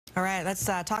All right, let's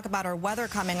talk about our weather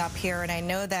coming up here. And I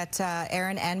know that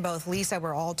Erin and both Lisa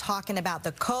were all talking about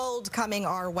the cold coming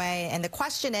our way. And the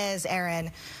question is,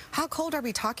 Erin, how cold are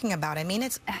we talking about? I mean,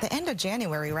 it's the end of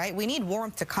January, right? We need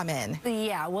warmth to come in.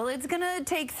 Yeah, well, it's going to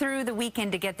take through the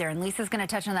weekend to get there. And Lisa's going to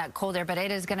touch on that cold air, but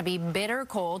it is going to be bitter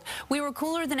cold. We were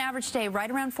cooler than average today, right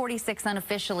around 46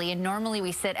 unofficially. And normally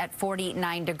we sit at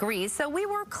 49 degrees. So we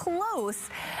were close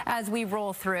as we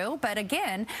roll through. But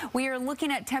again, we are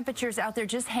looking at temperatures out there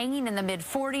just hanging in the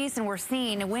mid-40s, and we're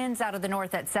seeing winds out of the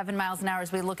north at 7 miles an hour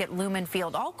as we look at Lumen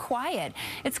Field. All quiet.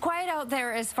 It's quiet out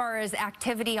there as far as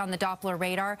activity on the Doppler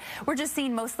radar. We're just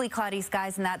seeing mostly cloudy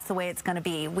skies, and that's the way it's going to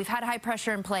be. We've had high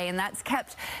pressure in play, and that's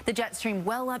kept the jet stream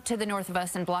well up to the north of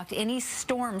us and blocked any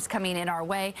storms coming in our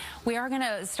way. We are going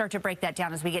to start to break that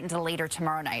down as we get into later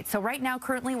tomorrow night. So right now,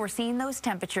 currently, we're seeing those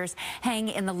temperatures hang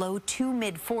in the low to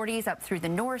mid-40s up through the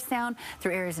North Sound,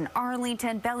 through areas in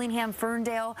Arlington, Bellingham,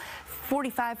 Ferndale,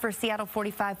 45 for Seattle,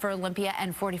 45 for Olympia,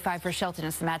 and 45 for Shelton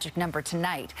is the magic number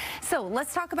tonight. So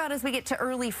let's talk about as we get to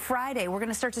early Friday. We're going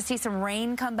to start to see some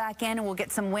rain come back in, and we'll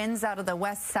get some winds out of the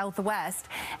west-southwest.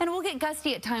 And we'll get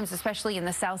gusty at times, especially in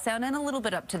the South Sound and a little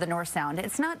bit up to the North Sound.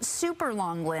 It's not super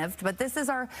long-lived, but this is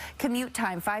our commute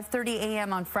time, 5:30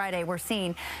 a.m. on Friday. We're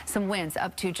seeing some winds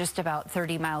up to just about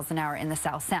 30 miles an hour in the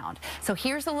South Sound. So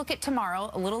here's a look at tomorrow.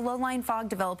 A little low-lying fog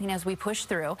developing as we push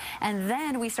through, and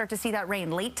then we start to see that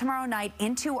rain late tomorrow night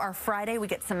into our Friday. We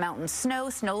get some mountain snow.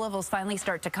 Snow levels finally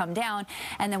start to come down,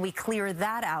 and then we clear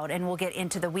that out, and we'll get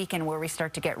into the weekend where we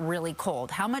start to get really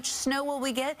cold. How much snow will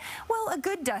we get? Well, a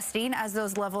good dusting as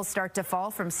those levels start to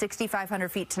fall from 6,500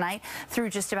 feet tonight through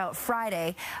just about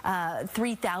Friday,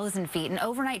 3,000 feet. And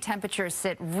overnight temperatures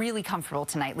sit really comfortable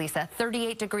tonight, Lisa.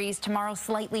 38 degrees. Tomorrow,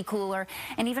 slightly cooler.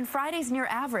 And even Friday's near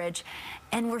average.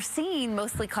 And we're seeing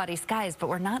mostly cloudy skies, but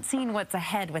we're not seeing what's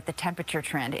ahead with the temperature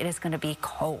trend. It is going to be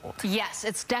cold. Yes,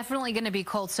 it's definitely going to be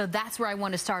cold. So that's where I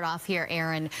want to start off here,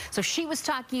 Erin. So she was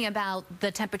talking about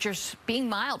the temperatures being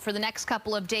mild for the next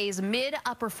couple of days,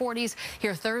 mid-upper 40s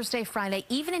here Thursday, Friday,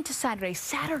 even into Saturday.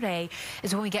 Saturday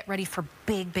is when we get ready for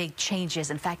big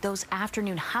changes. In fact, those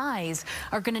afternoon highs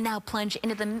are going to now plunge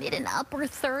into the mid and upper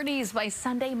 30s by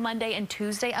Sunday, Monday, and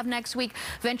Tuesday of next week,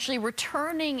 eventually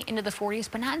returning into the 40s,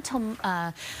 but not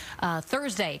until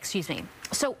Thursday, excuse me.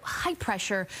 So high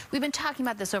pressure, we've been talking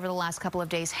about this over the last couple of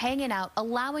days, hanging out,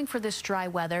 allowing for this dry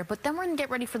weather, but then we're going to get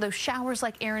ready for those showers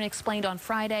like Erin explained on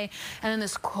Friday, and then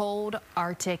this cold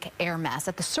Arctic air mass.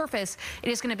 At the surface, it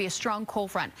is going to be a strong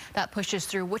cold front that pushes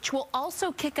through, which will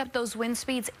also kick up those wind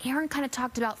speeds. Erin kind of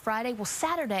talked about Friday. Well,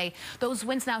 Saturday, those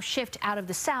winds now shift out of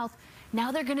the south. Now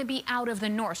they're going to be out of the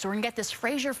north. So we're going to get this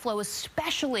Fraser flow,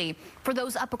 especially for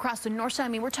those up across the north side. I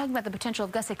mean, we're talking about the potential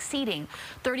of gusts exceeding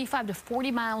 35 to 40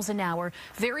 miles an hour.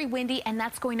 Very windy, and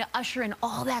that's going to usher in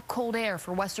all that cold air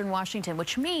for western Washington,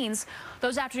 which means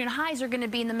those afternoon highs are going to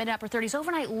be in the mid-upper 30s.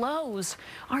 Overnight lows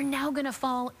are now going to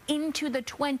fall into the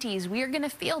 20s. We are going to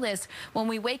feel this when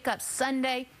we wake up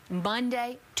Sunday,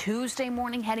 Monday, Tuesday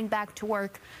morning, heading back to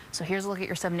work. So here's a look at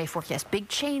your 7-day forecast. Big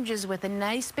changes with a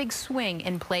nice big swing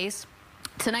in place.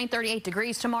 Tonight, 38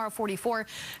 degrees. Tomorrow, 44.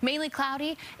 Mainly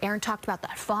cloudy. Erin talked about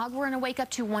that fog we're going to wake up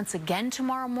to once again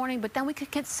tomorrow morning, but then we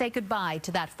could say goodbye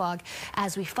to that fog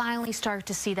as we finally start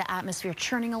to see the atmosphere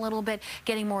churning a little bit,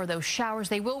 getting more of those showers.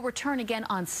 They will return again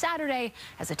on Saturday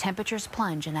as the temperatures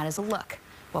plunge, and that is a look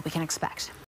what we can expect.